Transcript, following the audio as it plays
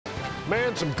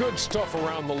Man, some good stuff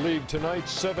around the league tonight.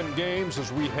 7 games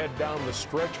as we head down the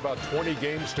stretch. About 20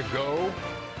 games to go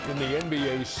in the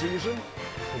NBA season.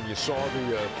 And you saw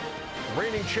the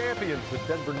reigning champions, the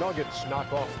Denver Nuggets,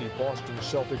 knock off the Boston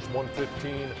Celtics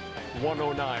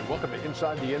 115-109. Welcome to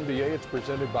Inside the NBA. It's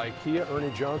presented by Kia.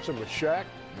 Ernie Johnson with Shaq,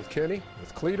 with Kenny,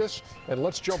 with Cletus. And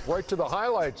let's jump right to the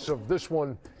highlights of this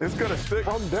one. It's going to stick.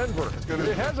 From Denver.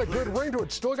 It has a good ring to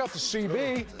it. Still got the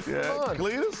CB. Yeah,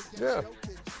 Cletus? Yeah.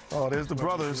 Oh, there's the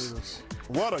brothers.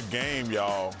 What a game,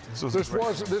 y'all.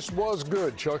 This was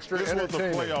good, Chuckster. This was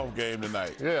a playoff game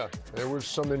tonight. Yeah, there was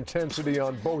some intensity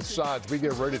on both sides. We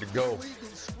get ready to go.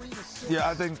 Yeah,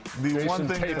 I think the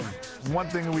one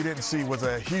thing we didn't see was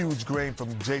a huge game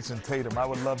from Jason Tatum. I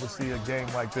would love to see a game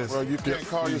like this. Well, you can't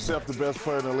call yourself the best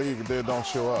player in the league if they don't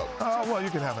show up. Well, you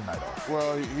can have a night off.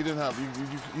 Well, you didn't have.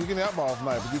 You can have an off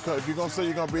night, but if you're gonna say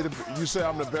you're gonna be you say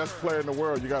I'm the best player in the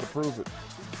world, you got to prove it.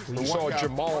 You saw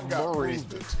Jamal Murray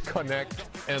connect,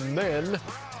 and then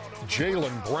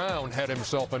Jaylen Brown had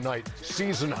himself a night.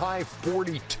 Season high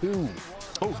 42.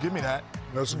 Oh, give me that.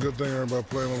 That's a good thing everybody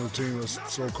playing on the team that's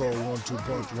so-called 1-2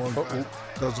 punch. One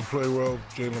doesn't play well,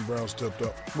 Jaylen Brown stepped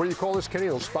up. What do you call this, Kenny?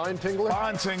 A spine tingler?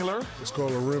 Spine tingler. It's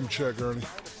called a rim check, Ernie.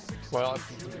 Well,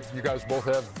 you guys both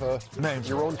have names.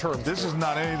 Your own terms. This is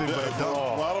not anything but a dunk.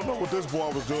 Well, I don't know what this boy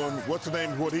was doing. What's the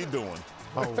name of what he doing?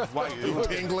 Oh, like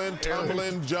tingling,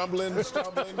 tumbling, jumbling,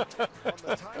 stumbling,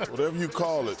 whatever you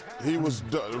call it. He was,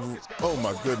 oh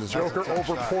my goodness. Joker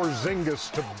over Porzingis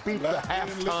to beat the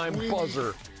halftime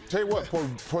buzzer. Tell you what,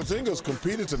 Porzingis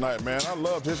competed tonight, man. I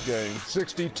loved his game.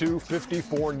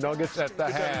 62-54 Nuggets at the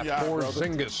half.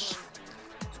 Porzingis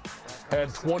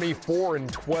had 24 and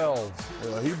 12.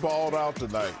 Yeah, he balled out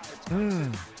tonight.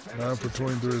 9 for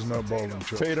 23 is not balling,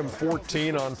 Chuck. Tatum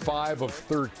 14 on 5 of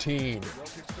 13.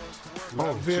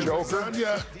 Oh, Joker.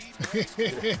 Yeah.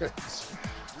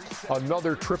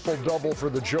 Another triple-double for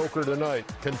the Joker tonight.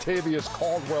 Contavious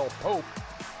Caldwell-Pope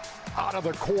out of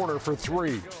the corner for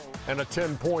 3 and a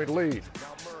 10-point lead.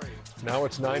 Now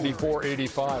it's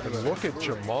 94-85. And look at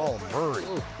Jamal Murray.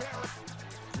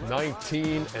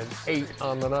 19 and 8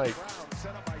 on the night.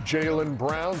 Jaylen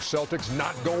Brown, Celtics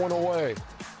not going away.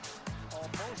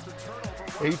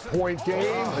 8-point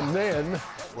game, and then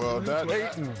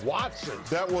Peyton Watson.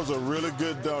 That was a really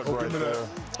good dunk right there.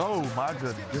 Oh, my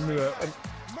goodness. Give me that.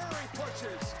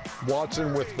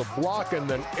 Watson with the block, and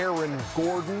then Aaron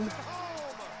Gordon.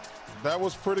 That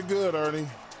was pretty good, Ernie.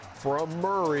 From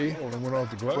Murray. Oh, they went off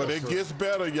the glass. But it gets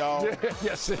better, y'all.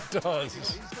 Yes, it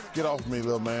does. Get off me,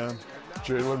 little man.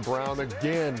 Jaylen Brown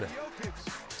again.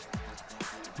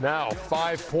 Now,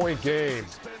 5-point game.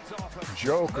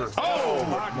 Joker. Oh,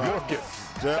 my look at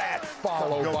that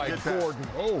follow by Gordon.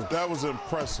 Oh, that was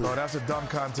impressive. Oh, that's a dunk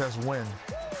contest win.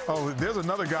 Oh, there's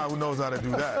another guy who knows how to do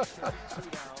that.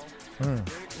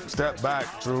 Step back,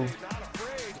 Drew.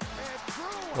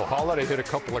 Well, Holiday hit a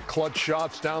couple of clutch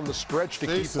shots down the stretch to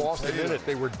keep Boston in it.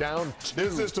 They were down 2.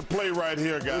 This is the play right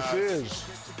here, guys.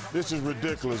 This is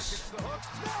ridiculous.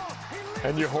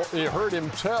 And you heard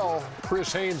him tell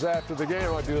Chris Haynes after the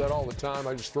game, I do that all the time.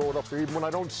 I just throw it up there even when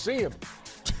I don't see him.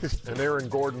 And Aaron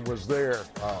Gordon was there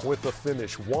with the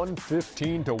finish.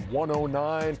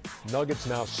 115-109. Nuggets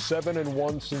now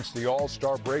 7-1 since the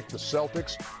All-Star break. The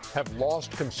Celtics have lost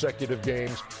consecutive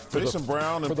games for the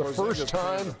first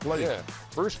time.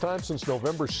 First time since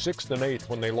November 6th and 8th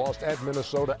when they lost at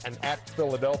Minnesota and at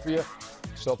Philadelphia.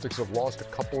 Celtics have lost a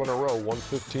couple in a row.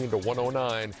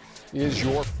 115-109 is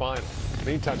your final.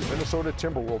 Meantime, the Minnesota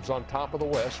Timberwolves on top of the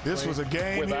West. This was a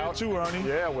game here too, Ernie.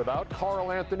 Yeah, without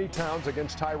Karl Anthony Towns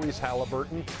against Tyrese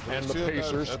Halliburton and the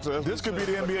Pacers. This could be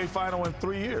the NBA final in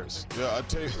 3 years. Yeah, I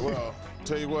tell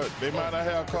you what, they might not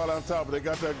have Karl on top, but they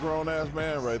got that grown-ass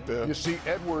man right there. You see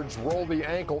Edwards roll the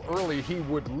ankle early. He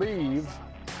would leave,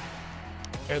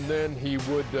 and then he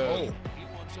would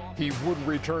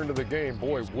return to the game.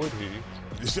 Boy, would he.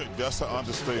 That's an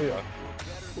understatement. Yeah.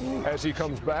 As he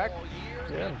comes back,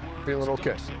 feeling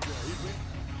okay.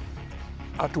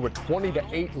 Out to a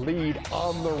 20-8 lead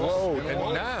on the road, and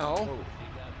now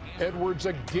Edwards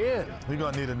again. He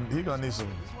gonna need some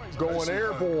going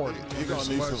airborne. He gonna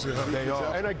need some.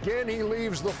 And again, he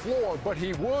leaves the floor, but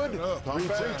he would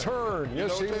return.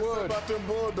 Yes, he would. About them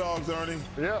Bulldogs, Ernie.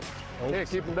 Yep. Can't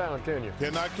keep them down, can you?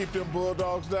 Cannot keep them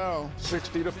Bulldogs down.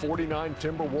 60-49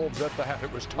 Timberwolves at the half.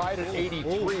 It was tied at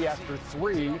 83 after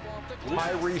 3.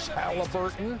 Tyrese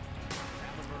Halliburton.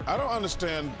 I don't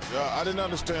understand. I didn't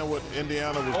understand what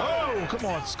Indiana was doing. Oh, come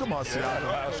on, Seattle.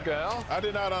 Pascal. I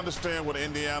did not understand what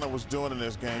Indiana was doing in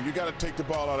this game. You got to take the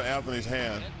ball out of Anthony's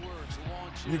hand.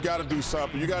 You got to do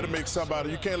something. You got to make somebody.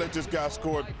 You can't let this guy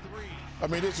score I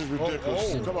mean, this is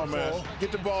ridiculous. Come on, man.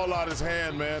 Get the ball out of his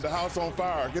hand, man. The house on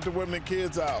fire. Get the women and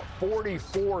kids out.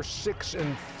 44, 6,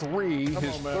 and 3.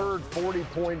 His third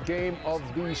 40-point game of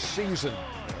the season.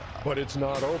 But it's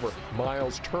not over.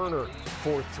 Miles Turner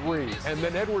for 3. And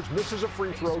then Edwards misses a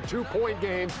free throw, 2-point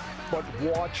game. But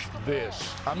watch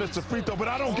this. I missed a free throw, but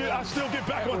I still get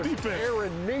back on defense.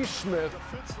 Aaron Nesmith,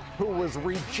 who was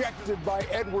rejected by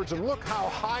Edwards, and look how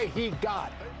high he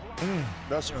got.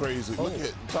 That's crazy. Look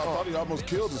at I thought he almost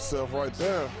killed himself right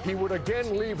there. He would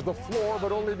again leave the floor,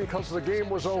 but only because the game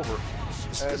was over.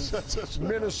 And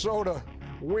Minnesota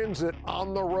wins it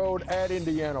on the road at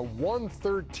Indiana,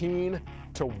 113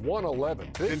 to 111.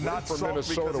 Big win for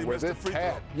Minnesota with it.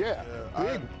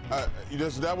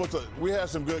 We had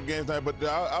some good games tonight, but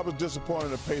I was disappointed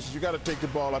in the Pacers. You got to take the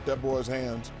ball out that boy's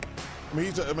hands. I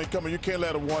mean, come on, you can't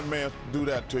let a one man do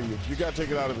that to you. You got to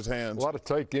take it out of his hands. A lot of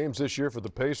tight games this year for the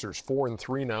Pacers,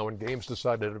 4-3 now, and games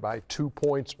decided by 2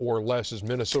 points or less as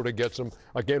Minnesota gets them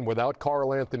again without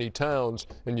Karl Anthony Towns.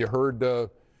 And you heard the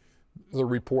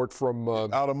report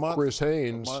from Chris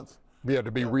Haynes. Yeah,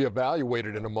 to be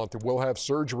reevaluated in a month. We'll have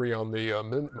surgery on the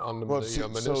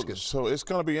meniscus. So it's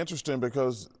going to be interesting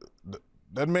because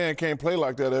that man can't play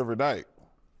like that every night.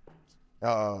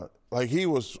 Like he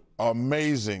was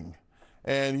amazing.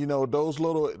 And, you know, those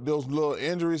little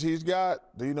injuries he's got,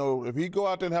 you know, if he go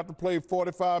out there and have to play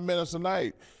 45 minutes a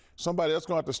night, somebody else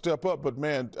going to have to step up. But,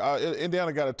 man,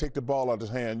 Indiana got to take the ball out of his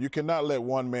hand. You cannot let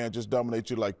one man just dominate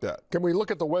you like that. Can we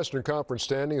look at the Western Conference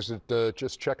standings?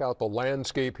 Just check out the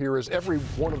landscape here. As every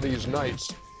one of these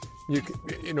nights,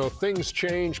 you know, things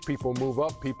change. People move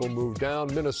up, people move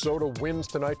down. Minnesota wins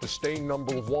tonight to stay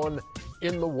 #1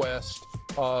 in the West.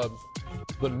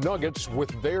 The Nuggets,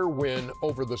 with their win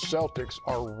over the Celtics,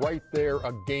 are right there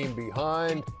a game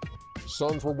behind.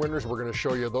 Suns were winners. We're going to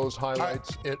show you those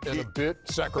highlights in a bit.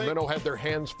 Sacramento had their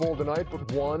hands full tonight,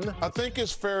 but won. I think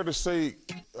it's fair to say,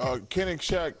 Ken and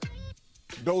Shaq,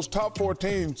 those top 4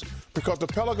 teams, because the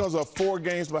Pelicans are 4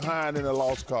 games behind in the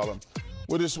loss column.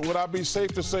 Would I be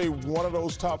safe to say one of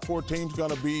those top 4 teams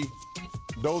going to be,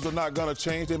 those are not going to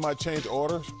change? They might change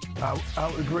orders? I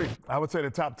would agree. I would say the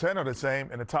top 10 are the same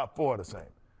and the top 4 are the same.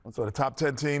 So the top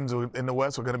 10 teams in the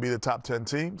West are going to be the top 10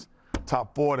 teams.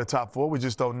 Top 4 to top 4. We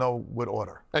just don't know what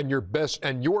order. And your best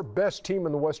team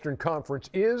in the Western Conference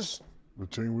is? The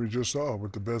team we just saw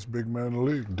with the best big man in the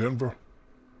league, Denver.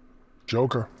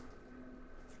 Joker.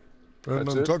 There's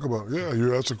nothing to talk about. Yeah,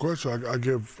 you asked a question. I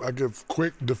give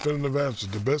quick, definitive answers.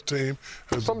 The best team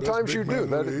has Sometimes the best big you do. Man in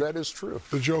the league. That is true.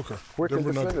 The Joker. Quick Denver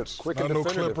and definitive. Nuggets. Quick and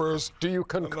definitive. Clippers. Do you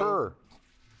concur?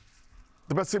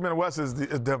 The best team in the West is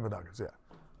Denver Nuggets, yeah.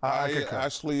 I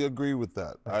actually agree with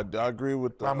that. I agree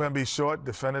with that. I'm going to be short,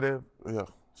 definitive. Yeah.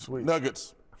 Sweet.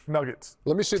 Nuggets.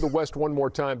 Let me see the West one more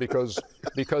time because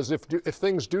if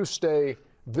things do stay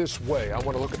this way, I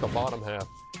want to look at the bottom half.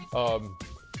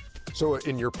 So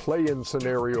in your play-in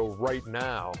scenario right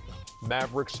now,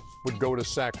 Mavericks would go to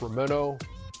Sacramento.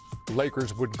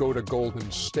 Lakers would go to Golden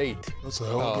State. That's a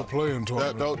hell of a play-in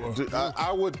tournament.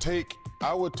 I would take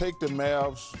the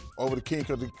Mavs over the Kings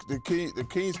because the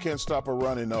Kings can't stop a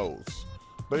running nose.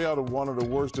 They are one of the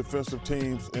worst defensive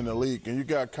teams in the league, and you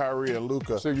got Kyrie and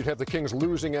Luka. So you'd have the Kings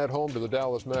losing at home to the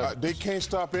Dallas Mavericks. They can't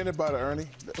stop anybody, Ernie.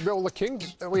 Well, the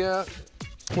Kings, yeah.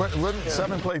 Wouldn't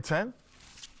 7 play 10?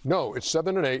 No, it's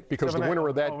 7 and 8 because the winner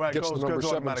of that gets the number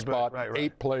 7 spot. Right.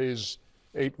 8 plays.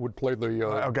 8 would play the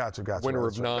winner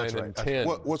of 9 and 10.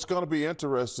 What's going to be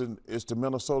interesting is the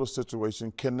Minnesota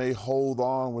situation. Can they hold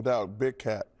on without Big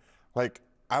Cat? Like,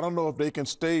 I don't know if they can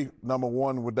stay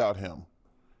 #1 without him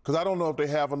because I don't know if they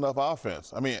have enough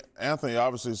offense. I mean, Anthony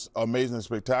obviously is amazing and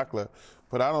spectacular,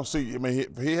 but I don't see – I mean,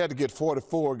 he had to get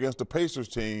 44 against the Pacers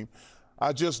team.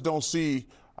 I just don't see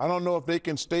 – I don't know if they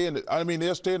can stay in – I mean,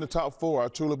 they'll stay in the top 4. I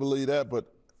truly believe that,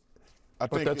 but –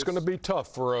 But that's going to be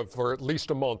tough for at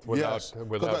least a month without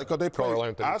Karl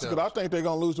Anthony Towns. I think they're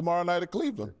going to lose tomorrow night at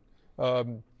Cleveland.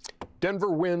 Denver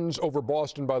wins over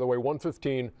Boston, by the way,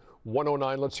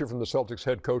 115-109. Let's hear from the Celtics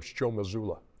head coach, Joe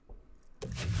Mazzulla.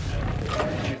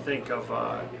 What did you think of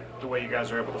the way you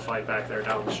guys were able to fight back there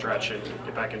down the stretch and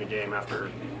get back in the game after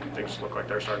things look like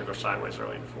they're starting to go sideways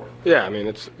early in the fourth? Yeah, I mean,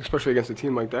 it's especially against a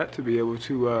team like that to be able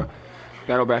to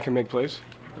battle back and make plays.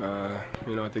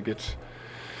 You know, I think it's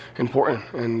important,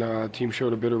 and the team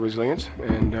showed a bit of resilience.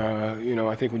 And you know,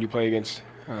 I think when you play against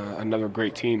another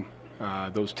great team,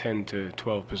 those 10 to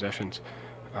 12 possessions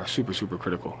are super, super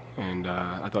critical. And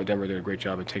I thought Denver did a great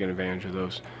job of taking advantage of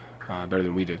those better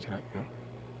than we did tonight. You know?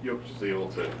 Jokic was able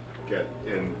to get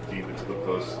in deep into the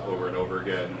post over and over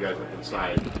again. You guys have to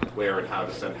decide where and how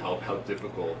to send help. How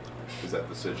difficult is that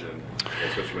decision,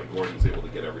 especially when Gordon's able to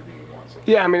get everything he wants?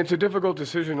 Yeah, I mean, it's a difficult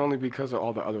decision only because of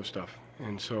all the other stuff.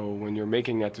 And so when you're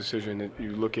making that decision,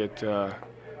 you look at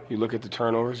the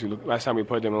turnovers. Last time we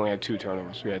played them, we only had 2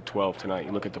 turnovers. We had 12 tonight.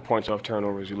 You look at the points off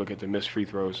turnovers. You look at the missed free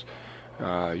throws.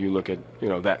 You look at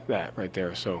that right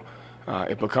there. So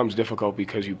it becomes difficult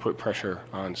because you put pressure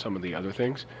on some of the other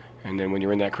things. And then when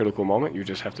you're in that critical moment, you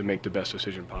just have to make the best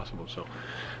decision possible. So,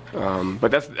 but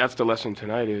that's the lesson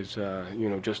tonight is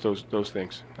just those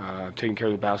things. Taking care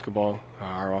of the basketball,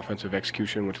 our offensive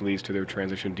execution, which leads to their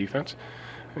transition defense,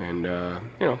 and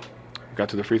got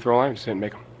to the free throw line, just didn't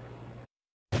make them.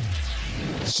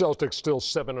 Celtics still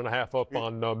 7.5 up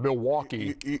on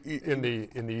Milwaukee in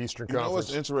the Eastern Conference. You know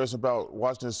what's interesting about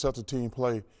watching the Celtic team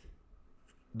play?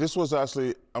 This was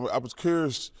actually, I was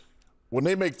curious, when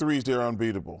they make threes, they're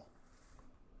unbeatable.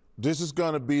 This is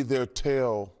going to be their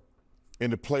tell in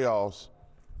the playoffs.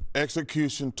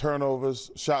 Execution,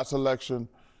 turnovers, shot selection,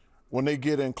 when they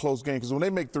get in close games. Because when they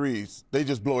make threes, they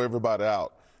just blow everybody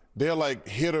out. They're like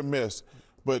hit or miss.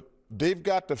 But they've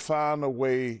got to find a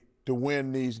way to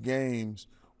win these games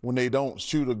when they don't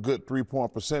shoot a good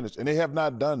three-point percentage. And they have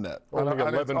not done that. Only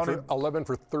 11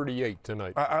 for 38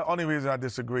 tonight. Only reason I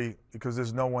disagree, because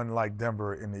there's no one like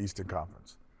Denver in the Eastern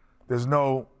Conference. There's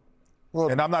no –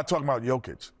 and I'm not talking about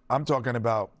Jokic. I'm talking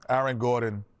about Aaron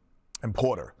Gordon and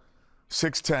Porter.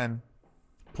 6'10",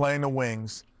 playing the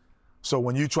wings. So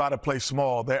when you try to play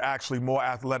small, they're actually more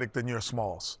athletic than your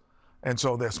smalls. And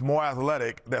so they're more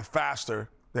athletic, they're faster,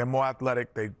 they're more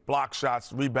athletic, they block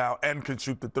shots, rebound, and can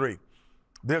shoot the three.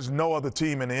 There's no other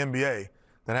team in the NBA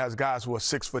that has guys who are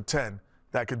 6'10"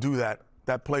 that could do that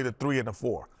play the 3 and the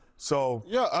 4. So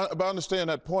yeah, but I understand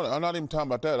that point. I'm not even talking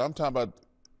about that. I'm talking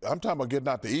about getting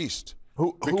out the East.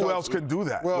 Who else can do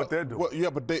that? What they're doing? Well, yeah,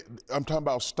 but I'm talking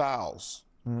about styles.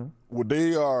 Mm-hmm. Where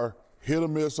they are hit or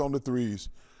miss on the threes.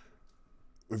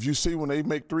 If you see when they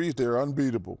make threes, they're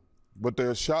unbeatable. But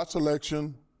their shot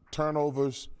selection,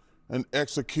 turnovers, and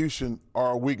execution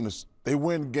are a weakness. They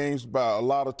win games by a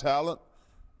lot of talent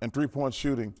and three-point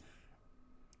shooting.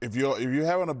 If you're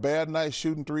having a bad night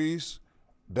shooting threes,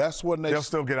 that's when they'll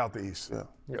still get out the East. Yeah.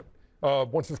 Yep.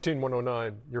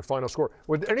 115-109, your final score.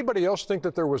 Would anybody else think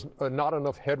that there was not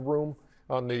enough headroom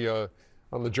on the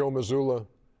Joe Mazzulla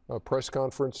press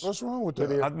conference? What's wrong with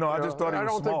that? I just thought he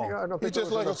was small. I don't think he's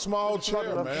just like a small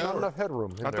chair, man. Not enough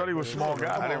headroom. I thought he was a small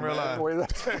guy. I didn't realize.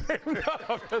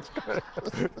 That's good.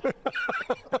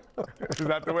 Is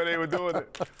that the way they were doing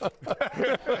it?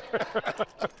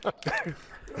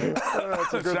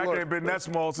 Shaq ain't been that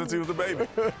small since he was a baby.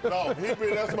 No, he's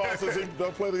been that small since he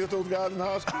played against those guys in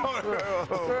high school.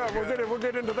 We'll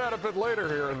get into that a bit later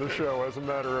here in the show, as a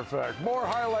matter of fact. More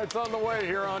highlights on the way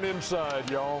here on Inside,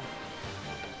 y'all.